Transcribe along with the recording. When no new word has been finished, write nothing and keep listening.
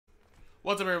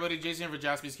What's up, everybody? Jason here for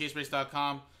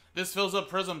JaspysCaseBreaks.com. This fills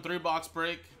up Prizm 3-box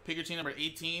break. Pick your team number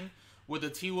 18 with the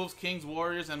T-Wolves, Kings,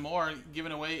 Warriors, and more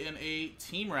given away in a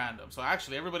team random. So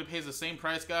actually, everybody pays the same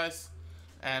price, guys.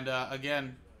 And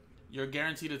again, you're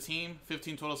guaranteed a team,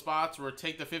 15 total spots. We'll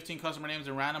take the 15 customer names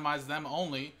and randomize them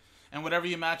only. And whatever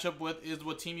you match up with is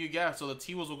what team you get. So the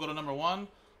T-Wolves will go to number 1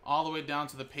 all the way down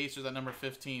to the Pacers at number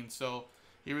 15. So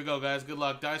here we go, guys. Good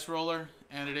luck. Dice roller.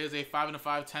 And it is a 5 and a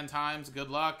 5, 10 times.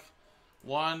 Good luck.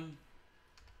 1,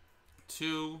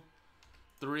 2,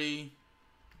 3,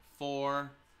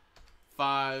 4,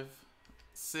 5,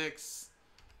 6,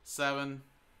 7,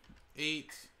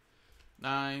 8,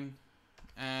 9,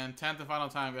 and 10th and final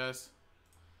time, guys.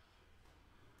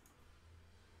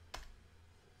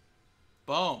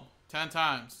 Boom. 10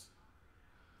 times.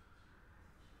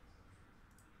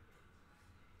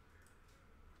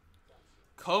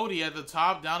 Cody at the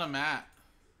top, down to Matt.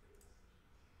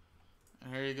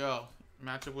 And here you go.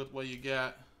 Match up with what you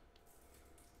get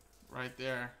right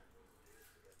there.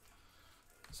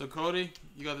 So Cody,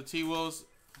 you got the T-Wolves,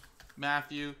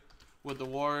 Matthew with the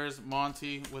Warriors,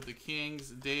 Monty with the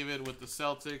Kings, David with the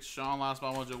Celtics, Sean last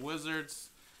by Mojo Wizards,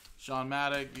 Sean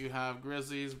Maddock, you have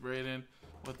Grizzlies, Braden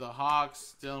with the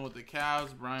Hawks, Dylan with the Cavs,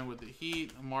 Brian with the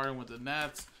Heat, Martin with the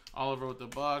Nets, Oliver with the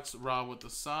Bucks, Rob with the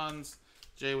Suns,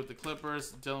 Jay with the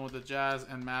Clippers, Dylan with the Jazz,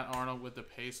 and Matt Arnold with the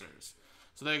Pacers.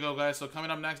 So there you go, guys. So coming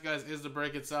up next, guys, is the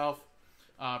break itself.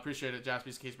 Appreciate it.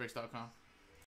 JaspysCaseBreaks.com.